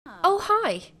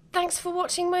hi! Thanks for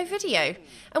watching my video,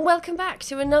 and welcome back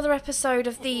to another episode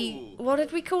of the, what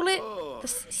did we call it? The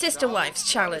Sister Wives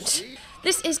Challenge.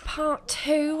 This is part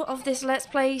 2 of this Let's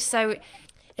Play, so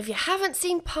if you haven't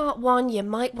seen part 1, you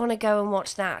might want to go and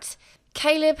watch that.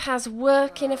 Caleb has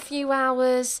work in a few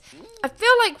hours. I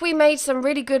feel like we made some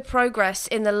really good progress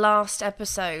in the last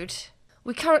episode.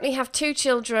 We currently have 2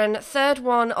 children, third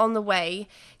one on the way.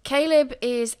 Caleb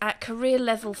is at career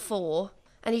level 4.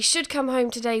 And he should come home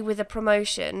today with a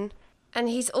promotion. And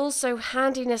he's also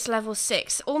handiness level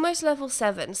 6, almost level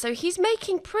 7. So he's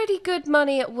making pretty good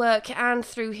money at work and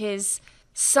through his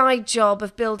side job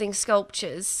of building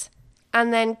sculptures.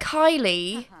 And then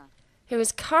Kylie, who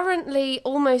is currently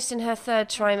almost in her 3rd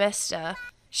trimester,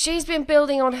 she's been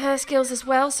building on her skills as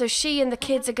well. So she and the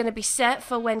kids are going to be set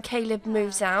for when Caleb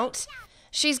moves out.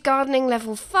 She's gardening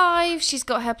level 5. She's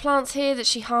got her plants here that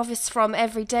she harvests from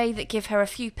every day that give her a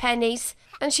few pennies.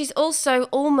 And she's also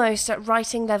almost at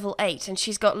writing level 8, and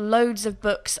she's got loads of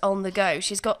books on the go.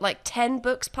 She's got like 10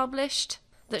 books published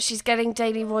that she's getting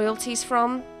daily royalties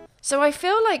from. So I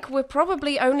feel like we're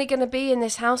probably only going to be in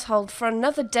this household for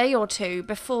another day or 2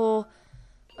 before...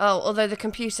 Oh, although the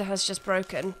computer has just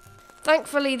broken.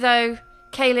 Thankfully though,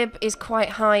 Caleb is quite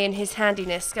high in his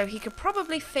handiness, so he could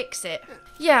probably fix it.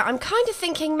 Yeah, I'm kind of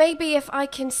thinking maybe if I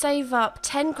can save up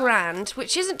 10 grand,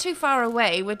 which isn't too far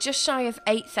away, we're just shy of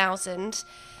 8,000.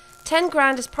 10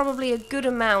 grand is probably a good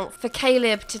amount for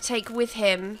Caleb to take with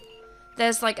him.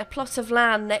 There's like a plot of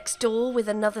land next door with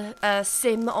another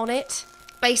sim on it.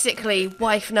 Basically,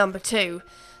 wife number 2.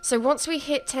 So once we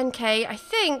hit 10k, I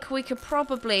think we could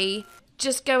probably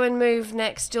just go and move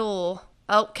next door.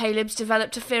 Oh, Caleb's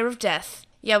developed a fear of death.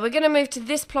 Yeah, we're going to move to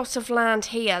this plot of land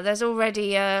here. There's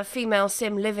already a female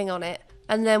sim living on it.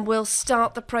 And then we'll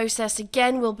start the process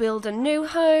again. We'll build a new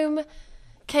home.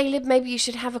 Caleb, maybe you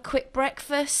should have a quick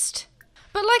breakfast.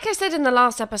 But like I said in the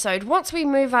last episode, once we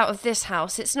move out of this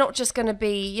house, it's not just going to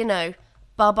be, you know,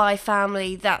 bye-bye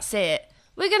family, that's it.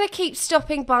 We're going to keep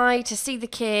stopping by to see the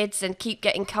kids and keep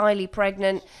getting Kylie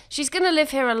pregnant. She's going to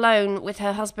live here alone with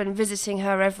her husband visiting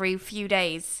her every few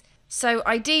days. So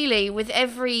ideally, with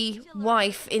every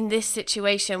wife in this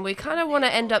situation, we kind of want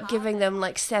to end up giving them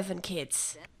like 7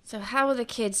 kids. So how are the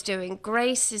kids doing?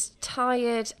 Grace is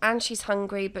tired and she's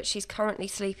hungry, but she's currently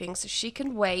sleeping, so she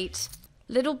can wait.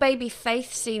 Little baby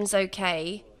Faith seems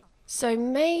okay. So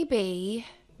maybe,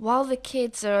 while the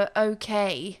kids are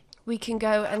okay, we can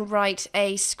go and write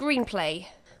a screenplay.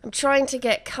 I'm trying to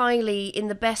get Kylie in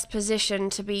the best position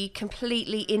to be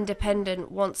completely independent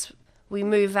once we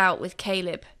move out with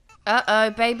Caleb. Uh-oh,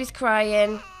 baby's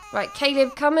crying. Right,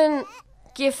 Caleb, come and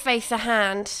give Faith a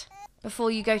hand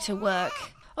before you go to work.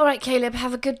 Alright, Caleb,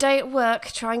 have a good day at work.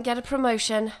 Try and get a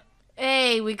promotion.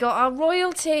 Hey, we got our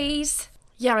royalties.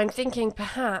 Yeah, I'm thinking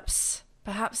perhaps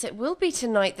it will be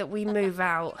tonight that we move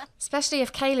out. Especially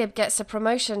if Caleb gets a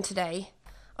promotion today.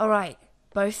 Alright,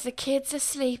 both the kids are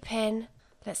sleeping.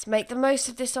 Let's make the most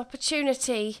of this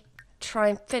opportunity. Try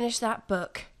and finish that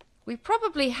book. We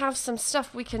probably have some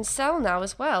stuff we can sell now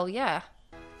as well, yeah.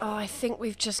 Oh, I think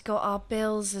we've just got our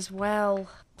bills as well.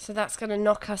 So that's going to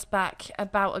knock us back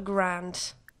about £1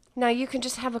 grand. Now you can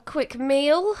just have a quick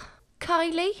meal,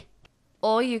 Kylie.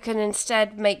 Or you can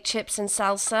instead make chips and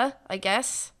salsa, I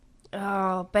guess.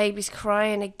 Oh, baby's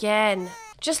crying again.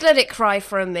 Just let it cry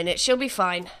for a minute, she'll be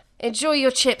fine. Enjoy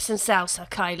your chips and salsa,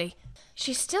 Kylie.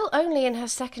 She's still only in her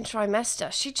 2nd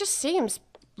trimester. She just seems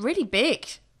really big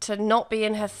to not be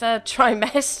in her 3rd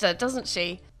trimester, doesn't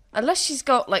she? Unless she's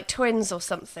got, like, twins or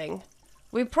something.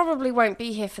 We probably won't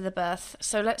be here for the birth,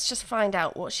 so let's just find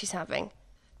out what she's having.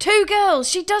 2 girls!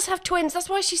 She does have twins, that's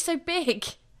why she's so big!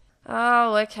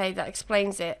 Oh, okay, that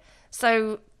explains it.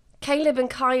 So, Caleb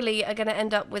and Kylie are going to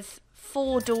end up with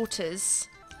 4 daughters,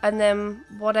 and then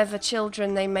whatever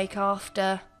children they make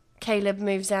after Caleb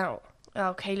moves out.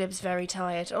 Oh, Caleb's very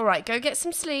tired. Alright, go get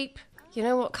some sleep. You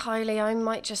know what, Kylie, I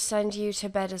might just send you to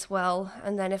bed as well,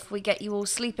 and then if we get you all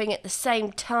sleeping at the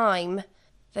same time,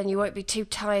 then you won't be too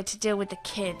tired to deal with the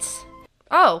kids.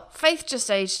 Oh, Faith just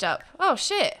aged up. Oh,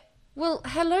 shit. Well,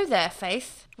 hello there,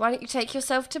 Faith. Why don't you take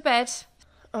yourself to bed?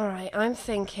 Alright, I'm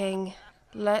thinking,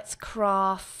 let's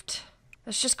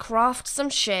just craft some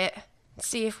shit,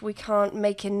 see if we can't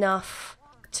make enough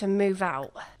to move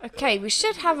out. Okay, we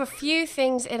should have a few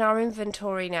things in our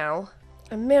inventory now.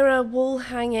 A mirror, wall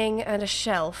hanging, and a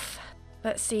shelf.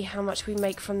 Let's see how much we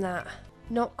make from that.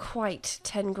 Not quite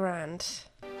 10 grand.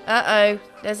 Uh-oh,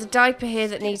 there's a diaper here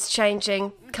that needs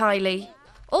changing. Kylie.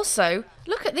 Also,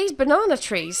 look at these banana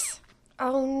trees.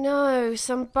 Oh no,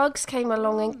 some bugs came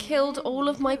along and killed all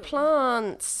of my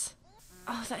plants.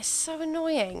 Oh, that is so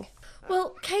annoying.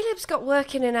 Well, Caleb's got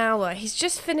work in an hour. He's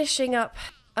just finishing up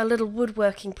a little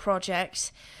woodworking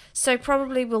project. So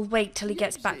probably we'll wait till he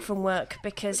gets back from work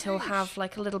because he'll have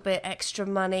like a little bit extra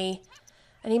money.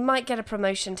 And he might get a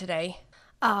promotion today.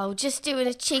 Oh, just doing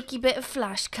a cheeky bit of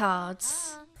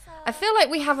flashcards. I feel like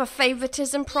we have a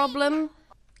favoritism problem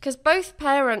because both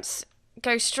parents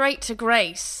go straight to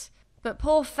Grace. But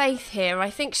poor Faith here, I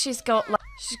think she's got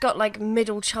like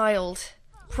middle child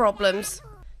problems.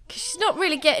 Because she's not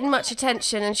really getting much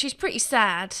attention and she's pretty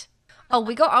sad. Oh,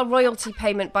 we got our royalty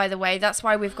payment, by the way. That's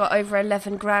why we've got over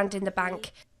 11 grand in the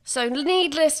bank. So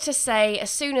needless to say, as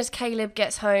soon as Caleb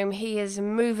gets home, he is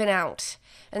moving out.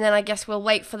 And then I guess we'll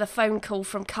wait for the phone call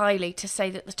from Kylie to say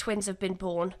that the twins have been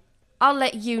born. I'll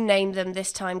let you name them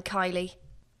this time, Kylie.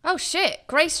 Oh shit,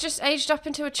 Grace just aged up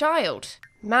into a child.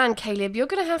 Man, Caleb, you're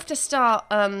gonna have to start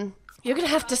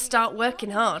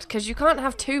working hard, because you can't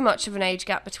have too much of an age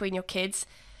gap between your kids.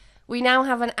 We now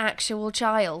have an actual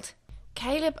child.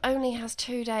 Caleb only has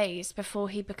 2 days before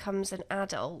he becomes an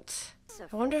adult.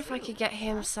 I wonder if I could get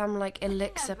him some, like,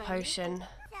 elixir potion.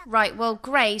 Right, well,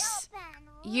 Grace,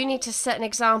 you need to set an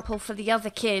example for the other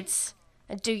kids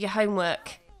and do your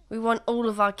homework. We want all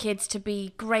of our kids to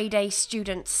be grade A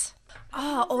students.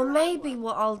 Oh, or maybe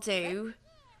what I'll do...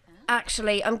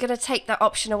 Actually, I'm going to take that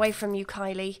option away from you,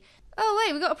 Kylie. Oh,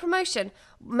 wait, we got a promotion.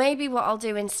 Maybe what I'll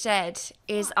do instead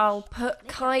is I'll put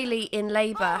Kylie in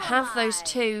labour, have those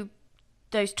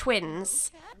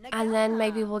twins, and then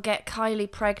maybe we'll get Kylie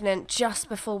pregnant just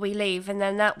before we leave, and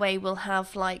then that way we'll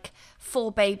have, like,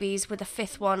 4 babies with a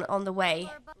 5th one on the way.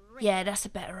 Yeah, that's a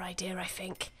better idea, I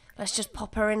think. Let's just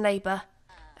pop her in labour.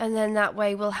 And then that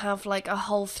way we'll have, like, a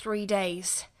whole 3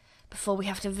 days before we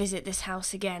have to visit this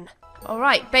house again.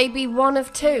 Alright, baby 1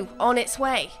 of 2, on its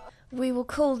way. We will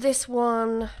call this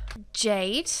one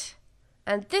Jade,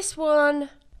 and this one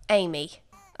Amy.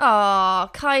 Aw,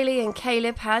 Kylie and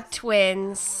Caleb had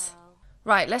twins.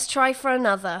 Right, let's try for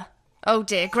another. Oh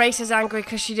dear, Grace is angry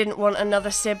because she didn't want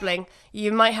another sibling.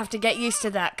 You might have to get used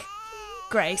to that,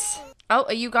 Grace. Oh,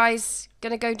 are you guys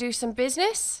gonna go do some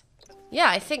business? Yeah,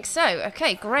 I think so.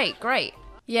 Okay, great.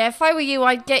 Yeah, if I were you,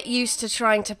 I'd get used to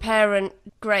trying to parent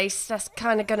Grace. That's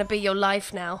kind of going to be your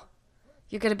life now.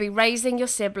 You're going to be raising your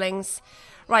siblings.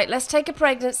 Right, let's take a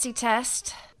pregnancy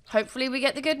test. Hopefully we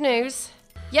get the good news.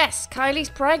 Yes, Kylie's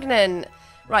pregnant.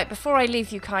 Right, before I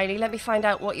leave you, Kylie, let me find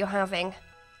out what you're having.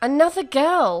 Another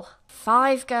girl.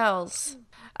 5 girls.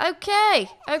 Okay,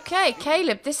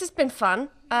 Caleb, this has been fun.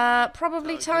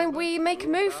 Probably time we make a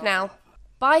move now.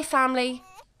 Bye, family.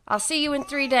 I'll see you in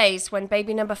 3 days when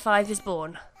baby number 5 is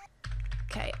born.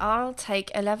 Okay, I'll take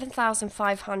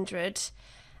 11,500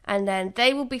 and then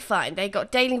they will be fine. They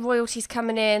got daily royalties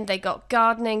coming in, they got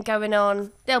gardening going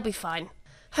on, they'll be fine.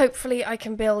 Hopefully I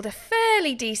can build a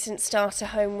fairly decent starter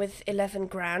home with 11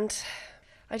 grand.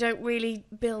 I don't really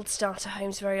build starter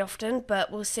homes very often,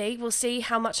 but we'll see. We'll see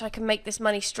how much I can make this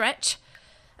money stretch.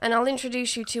 And I'll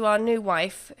introduce you to our new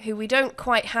wife, who we don't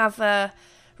quite have a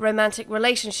romantic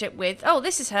relationship with. Oh,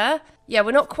 this is her. Yeah,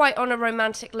 we're not quite on a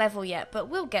romantic level yet, but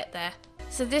we'll get there.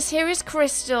 So this here is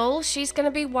Crystal. She's going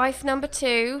to be wife number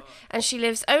 2, and she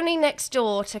lives only next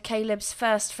door to Caleb's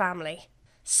first family.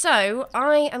 So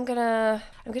I'm gonna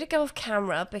go off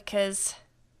camera because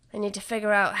I need to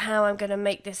figure out how I'm gonna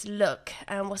make this look,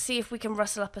 and we'll see if we can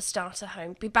rustle up a starter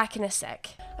home. Be back in a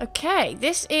sec. Okay,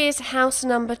 this is house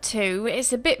number 2.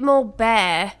 It's a bit more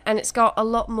bare, and it's got a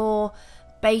lot more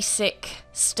basic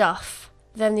stuff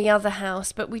than the other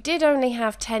house, but we did only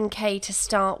have 10k to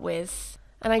start with.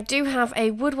 And I do have a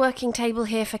woodworking table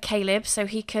here for Caleb so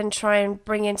he can try and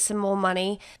bring in some more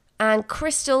money. And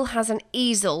Crystal has an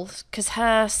easel because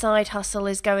her side hustle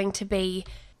is going to be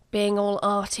being all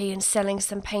arty and selling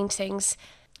some paintings.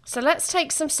 So let's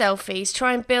take some selfies,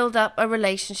 try and build up a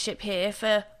relationship here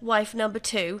for wife number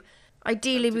 2.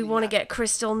 Ideally we want to get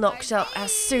Crystal knocked up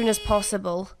as soon as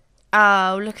possible.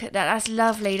 Oh, look at that. That's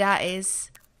lovely, that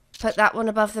is. Put that one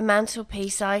above the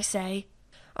mantelpiece, I say.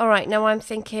 Alright, now I'm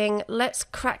thinking, let's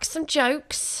crack some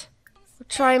jokes. We'll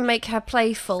try and make her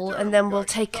playful, and then we'll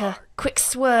take a quick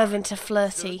swerve into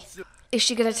flirty. Is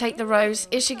she going to take the rose?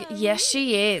 Is she? Yes,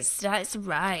 she is. That's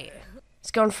right.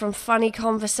 It's gone from funny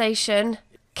conversation,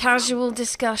 casual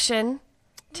discussion,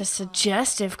 to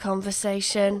suggestive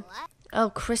conversation. Oh,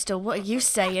 Crystal, what are you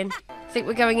saying? Think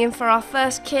we're going in for our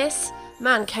first kiss?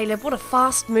 Man, Caleb, what a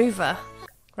fast mover.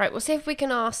 Right, we'll see if we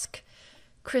can ask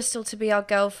Crystal to be our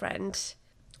girlfriend.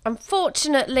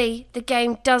 Unfortunately, the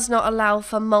game does not allow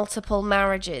for multiple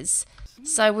marriages.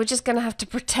 So we're just going to have to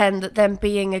pretend that them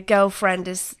being a girlfriend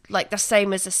is like the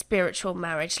same as a spiritual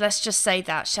marriage. Let's just say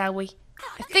that, shall we?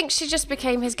 I think she just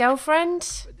became his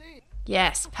girlfriend.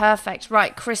 Yes, perfect.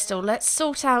 Right, Crystal, let's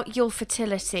sort out your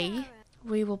fertility.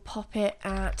 We will pop it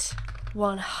at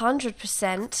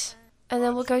 100%, and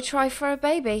then we'll go try for a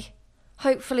baby.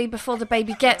 Hopefully before the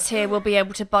baby gets here, we'll be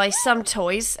able to buy some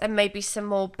toys and maybe some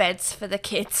more beds for the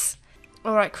kids.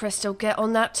 Alright, Crystal, get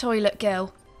on that toilet,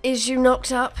 girl. Is you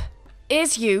knocked up?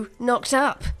 Is you knocked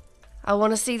up? I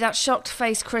want to see that shocked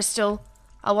face, Crystal.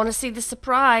 I want to see the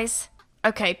surprise.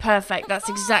 Okay, perfect. That's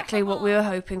exactly what we were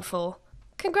hoping for.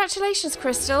 Congratulations,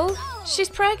 Crystal. She's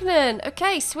pregnant.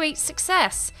 Okay, sweet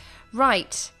success.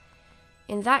 Right.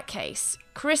 In that case,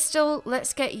 Crystal,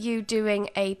 let's get you doing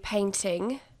a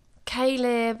painting.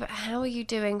 Caleb, how are you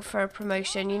doing for a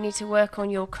promotion? You need to work on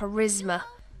your charisma.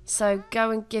 So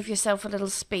go and give yourself a little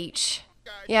speech.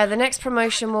 Yeah, the next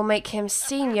promotion will make him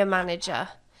senior manager.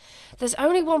 There's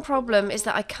only one problem, is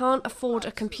that I can't afford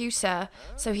a computer,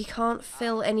 so he can't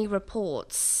fill any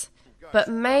reports. But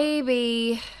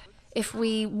maybe if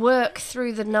we work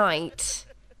through the night,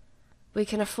 we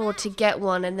can afford to get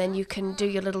one, and then you can do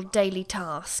your little daily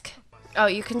task. Oh,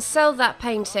 you can sell that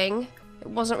painting. It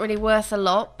wasn't really worth a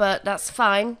lot, but that's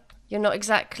fine. You're not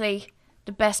exactly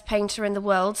the best painter in the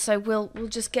world, so we'll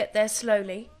just get there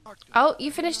slowly. Oh, you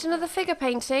finished another figure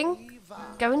painting?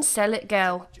 Go and sell it,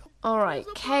 girl. Alright,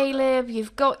 Caleb,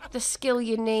 you've got the skill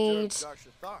you need.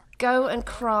 Go and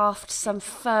craft some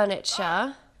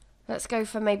furniture. Let's go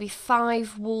for maybe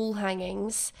 5 wall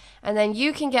hangings. And then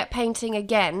you can get painting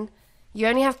again. You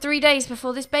only have 3 days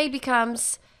before this baby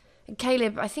comes. And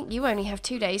Caleb, I think you only have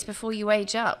 2 days before you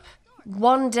age up.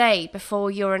 1 day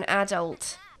before you're an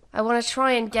adult. I want to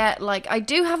try and get, like, I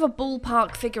do have a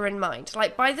ballpark figure in mind.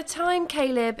 Like, by the time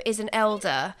Caleb is an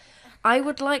elder, I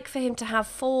would like for him to have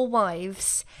 4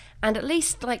 wives and at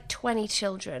least, like, 20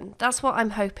 children. That's what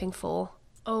I'm hoping for.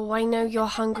 Oh, I know you're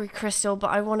hungry, Crystal,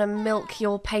 but I want to milk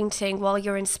your painting while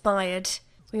you're inspired.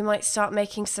 We might start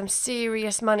making some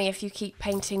serious money if you keep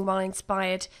painting while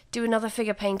inspired. Do another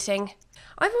figure painting.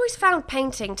 I've always found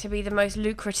painting to be the most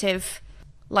lucrative,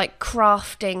 like,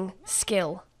 crafting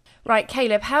skill. Right,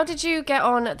 Caleb, how did you get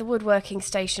on at the woodworking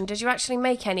station? Did you actually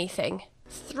make anything?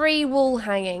 3 wall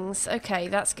hangings. Okay,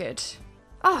 that's good.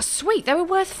 Oh, sweet. They were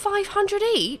worth 500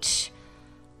 each?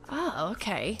 Oh,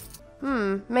 okay.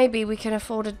 Maybe we can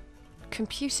afford a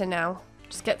computer now.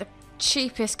 Just get the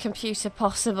cheapest computer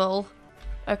possible.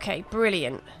 Okay,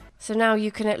 brilliant. So now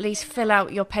you can at least fill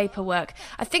out your paperwork.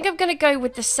 I think I'm going to go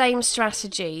with the same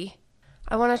strategy.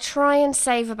 I want to try and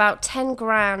save about 10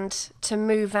 grand to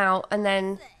move out and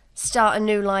then start a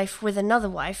new life with another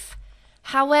wife.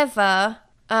 However,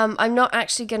 I'm not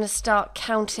actually going to start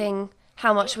counting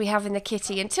how much we have in the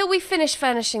kitty until we finish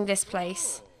furnishing this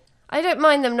place. I don't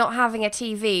mind them not having a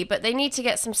TV, but they need to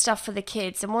get some stuff for the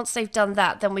kids, and once they've done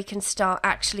that, then we can start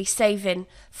actually saving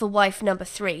for wife number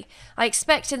 3. I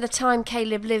expect in the time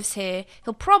Caleb lives here,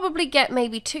 he'll probably get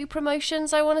maybe 2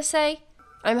 promotions, I want to say.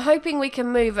 I'm hoping we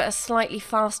can move at a slightly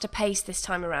faster pace this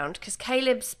time around, because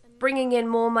Caleb's bringing in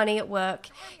more money at work,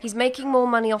 he's making more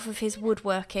money off of his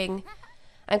woodworking,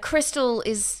 and Crystal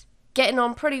is getting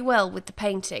on pretty well with the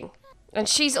painting. And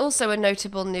she's also a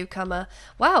notable newcomer.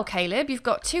 Wow, Caleb, you've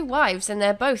got 2 wives and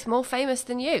they're both more famous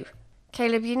than you.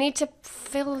 Caleb, you need to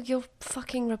fill your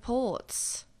fucking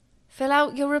reports. Fill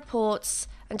out your reports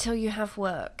until you have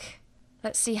work.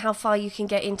 Let's see how far you can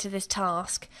get into this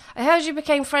task. I heard you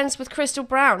became friends with Crystal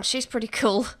Brown. She's pretty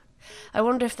cool. I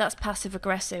wonder if that's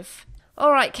passive-aggressive.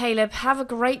 Alright, Caleb, have a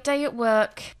great day at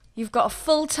work. You've got a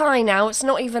full tie now. It's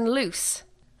not even loose.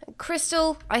 And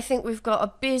Crystal, I think we've got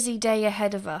a busy day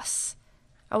ahead of us.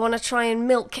 I want to try and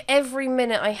milk every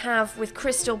minute I have with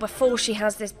Crystal before she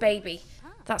has this baby.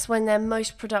 That's when they're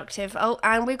most productive. Oh,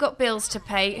 and we've got bills to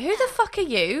pay. Who the fuck are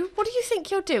you? What do you think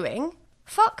you're doing?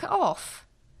 Fuck off.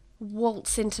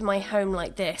 Waltz into my home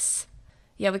like this.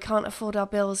 Yeah, we can't afford our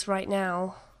bills right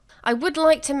now. I would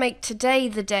like to make today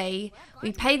the day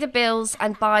we pay the bills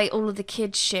and buy all of the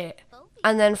kids' shit.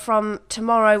 And then from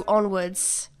tomorrow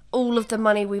onwards, all of the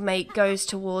money we make goes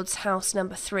towards house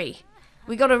number 3.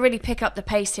 We got to really pick up the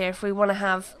pace here if we want to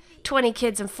have 20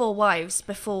 kids and 4 wives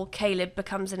before Caleb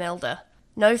becomes an elder.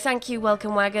 No thank you,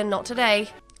 welcome wagon, not today.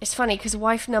 It's funny because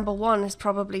wife number 1 has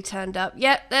probably turned up.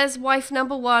 Yep, there's wife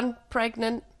number 1,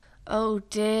 pregnant. Oh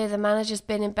dear, the manager's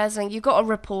been embezzling. You got to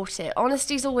report it.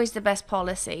 Honesty's always the best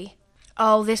policy.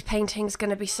 Oh, this painting's going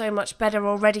to be so much better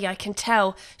already, I can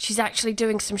tell. She's actually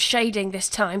doing some shading this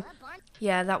time.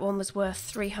 Yeah, that one was worth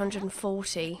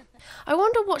 340. I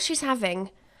wonder what she's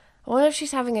having. I wonder if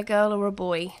she's having a girl or a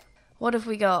boy. What have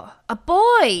we got? A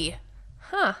boy!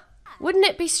 Huh. Wouldn't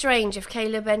it be strange if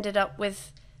Caleb ended up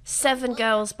with 7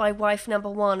 girls by wife number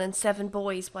 1 and 7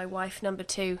 boys by wife number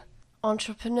 2?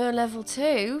 Entrepreneur level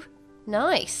 2?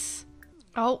 Nice.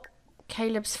 Oh,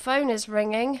 Caleb's phone is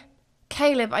ringing.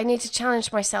 Caleb, I need to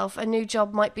challenge myself. A new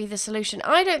job might be the solution.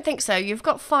 I don't think so. You've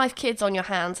got 5 kids on your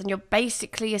hands and you're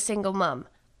basically a single mum.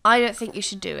 I don't think you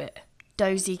should do it.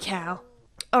 Dozy cow.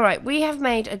 Alright, we have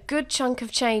made a good chunk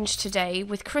of change today.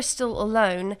 With Crystal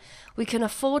alone, we can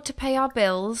afford to pay our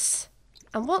bills.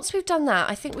 And once we've done that,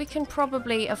 I think we can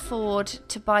probably afford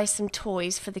to buy some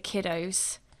toys for the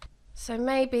kiddos. So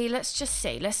maybe, let's just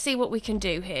see. Let's see what we can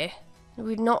do here.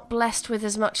 We're not blessed with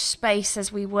as much space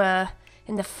as we were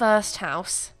in the first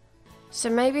house. So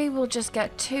maybe we'll just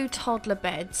get 2 toddler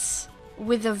beds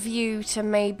with a view to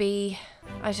maybe,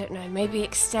 I don't know, maybe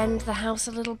extend the house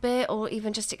a little bit, or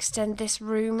even just extend this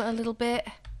room a little bit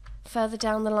further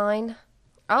down the line.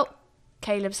 Oh,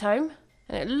 Caleb's home.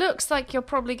 And it looks like you're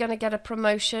probably going to get a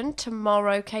promotion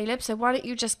tomorrow, Caleb. So why don't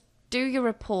you just do your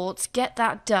reports, get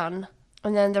that done.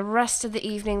 And then the rest of the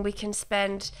evening we can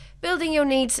spend building your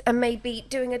needs and maybe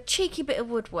doing a cheeky bit of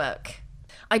woodwork.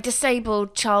 I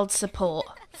disabled child support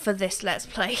for this Let's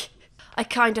Play. I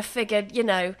kind of figured, you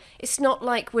know, it's not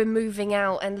like we're moving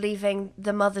out and leaving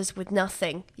the mothers with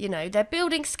nothing. You know, they're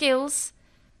building skills.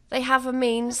 They have a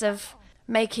means of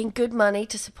making good money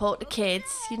to support the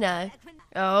kids, you know.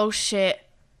 Oh shit.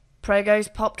 Prego's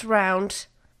popped round.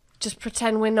 Just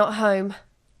pretend we're not home.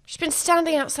 She's been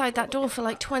standing outside that door for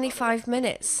like 25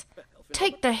 minutes.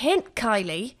 Take the hint,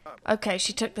 Kylie. Okay,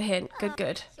 she took the hint. Good,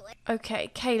 good. Okay,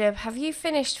 Caleb, have you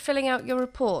finished filling out your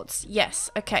reports? Yes,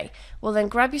 okay. Well then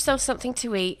grab yourself something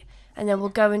to eat and then we'll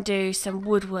go and do some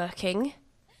woodworking.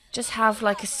 Just have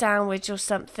like a sandwich or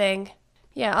something.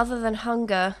 Yeah, other than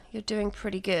hunger, you're doing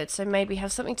pretty good. So maybe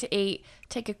have something to eat,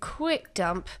 take a quick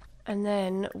dump, and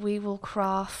then we will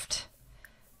craft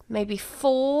maybe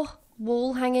 4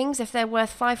 wall hangings. If they're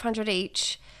worth 500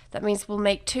 each, that means we'll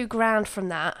make 2 grand from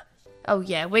that. Oh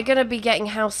yeah, we're going to be getting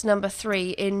house number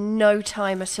 3 in no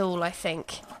time at all, I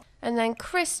think. And then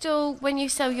Crystal, when you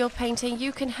sell your painting,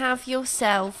 you can have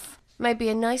yourself maybe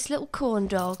a nice little corn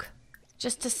dog.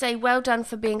 Just to say well done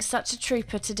for being such a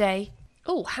trooper today.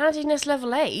 Oh, handiness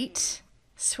level 8.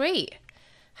 Sweet.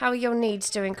 How are your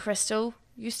needs doing, Crystal?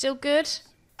 You still good?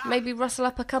 Maybe rustle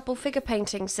up a couple figure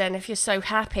paintings then if you're so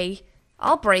happy.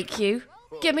 I'll break you.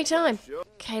 Give me time.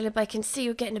 Caleb, I can see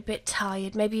you're getting a bit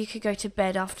tired. Maybe you could go to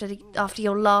bed after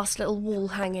your last little wall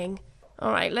hanging.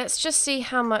 Alright, let's just see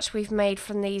how much we've made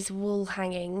from these wall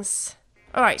hangings.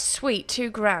 Alright, sweet, 2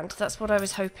 grand. That's what I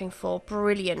was hoping for.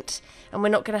 Brilliant. And we're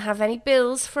not going to have any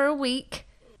bills for a week.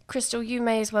 Crystal, you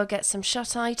may as well get some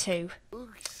shut-eye too.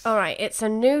 Alright, it's a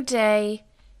new day.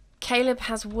 Caleb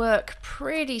has work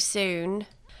pretty soon.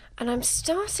 And I'm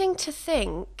starting to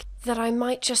think that I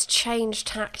might just change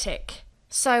tactic.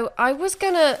 So I was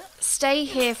gonna stay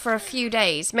here for a few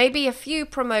days, maybe a few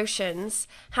promotions,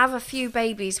 have a few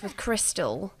babies with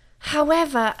Crystal.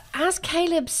 However, as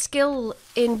Caleb's skill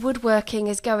in woodworking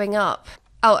is going up...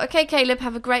 Oh, okay, Caleb,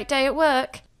 have a great day at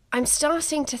work. I'm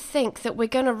starting to think that we're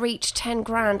gonna reach 10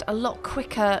 grand a lot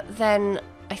quicker than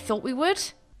I thought we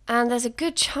would. And there's a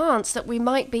good chance that we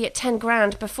might be at 10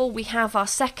 grand before we have our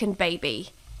second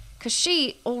baby. Because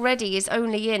she already is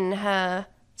only in her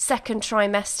 2nd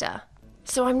trimester.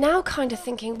 So I'm now kind of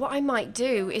thinking what I might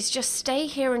do is just stay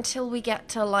here until we get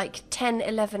to like 10,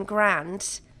 11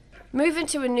 grand, move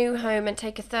into a new home and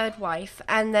take a 3rd wife,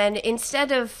 and then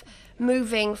instead of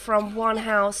moving from one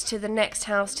house to the next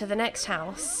house to the next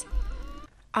house,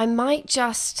 I might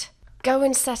just go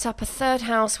and set up a 3rd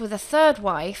house with a 3rd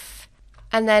wife,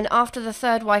 and then after the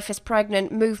 3rd wife is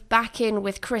pregnant, move back in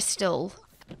with Crystal.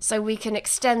 So we can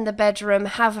extend the bedroom,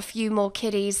 have a few more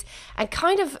kiddies, and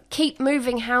kind of keep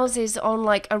moving houses on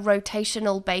like a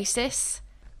rotational basis.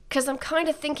 Because I'm kind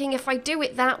of thinking if I do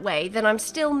it that way, then I'm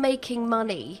still making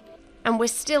money. And we're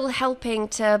still helping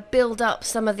to build up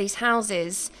some of these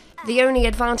houses. The only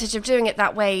advantage of doing it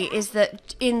that way is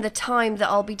that in the time that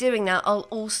I'll be doing that, I'll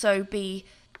also be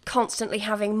constantly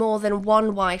having more than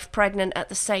one wife pregnant at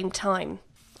the same time.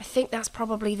 I think that's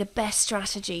probably the best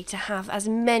strategy, to have as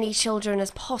many children as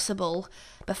possible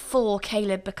before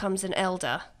Caleb becomes an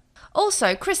elder.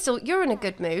 Also, Crystal, you're in a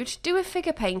good mood. Do a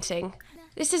figure painting.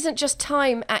 This isn't just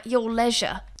time at your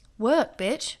leisure. Work,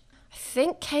 bitch. I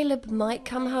think Caleb might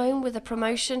come home with a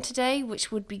promotion today,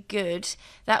 which would be good.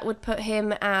 That would put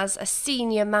him as a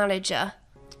senior manager.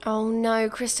 Oh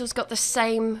no, Crystal's got the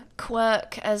same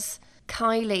quirk as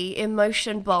Kylie in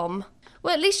Motion Bomb.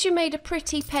 Well, at least you made a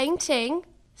pretty painting.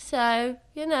 So,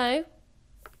 you know,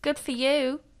 good for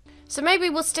you. So maybe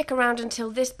we'll stick around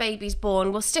until this baby's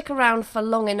born. We'll stick around for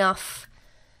long enough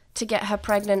to get her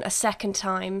pregnant a 2nd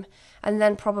time, and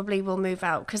then probably we'll move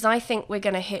out, because I think we're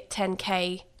going to hit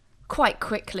 10k quite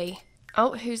quickly.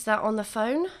 Oh, who's that on the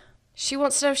phone? She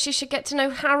wants to know if she should get to know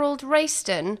Harold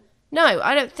Rayston. No,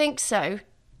 I don't think so.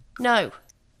 No.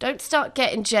 Don't start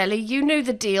getting jelly. You knew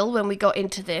the deal when we got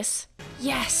into this.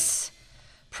 Yes!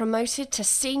 Promoted to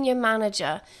senior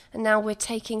manager, and now we're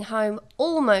taking home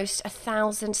almost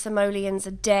 1,000 simoleons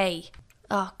a day.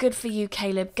 Oh, good for you,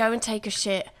 Caleb. Go and take a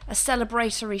shit. A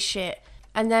celebratory shit.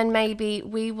 And then maybe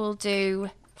we will do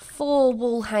 4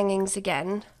 wall hangings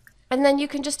again. And then you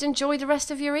can just enjoy the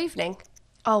rest of your evening.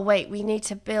 Oh, wait, we need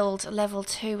to build level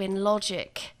 2 in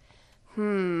logic.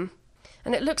 And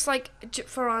it looks like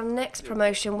for our next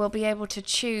promotion, we'll be able to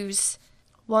choose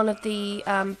one of the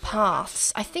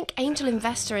paths. I think Angel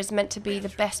Investor is meant to be the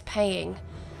best paying.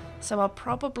 So I'll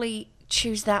probably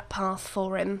choose that path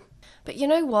for him. But you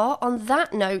know what? On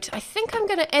that note, I think I'm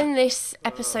going to end this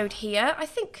episode here. I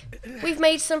think we've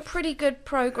made some pretty good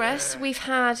progress. We've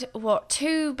had,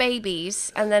 2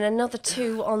 babies and then another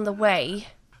 2 on the way.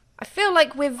 I feel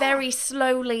like we're very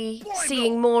slowly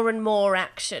seeing more and more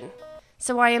action.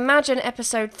 So I imagine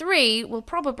episode 3 will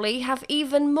probably have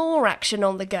even more action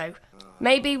on the go.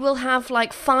 Maybe we'll have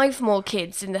like 5 more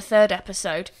kids in the 3rd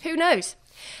episode. Who knows?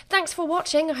 Thanks for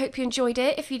watching. I hope you enjoyed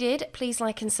it. If you did, please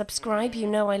like and subscribe. You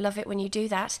know I love it when you do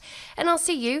that. And I'll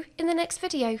see you in the next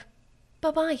video.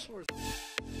 Bye-bye.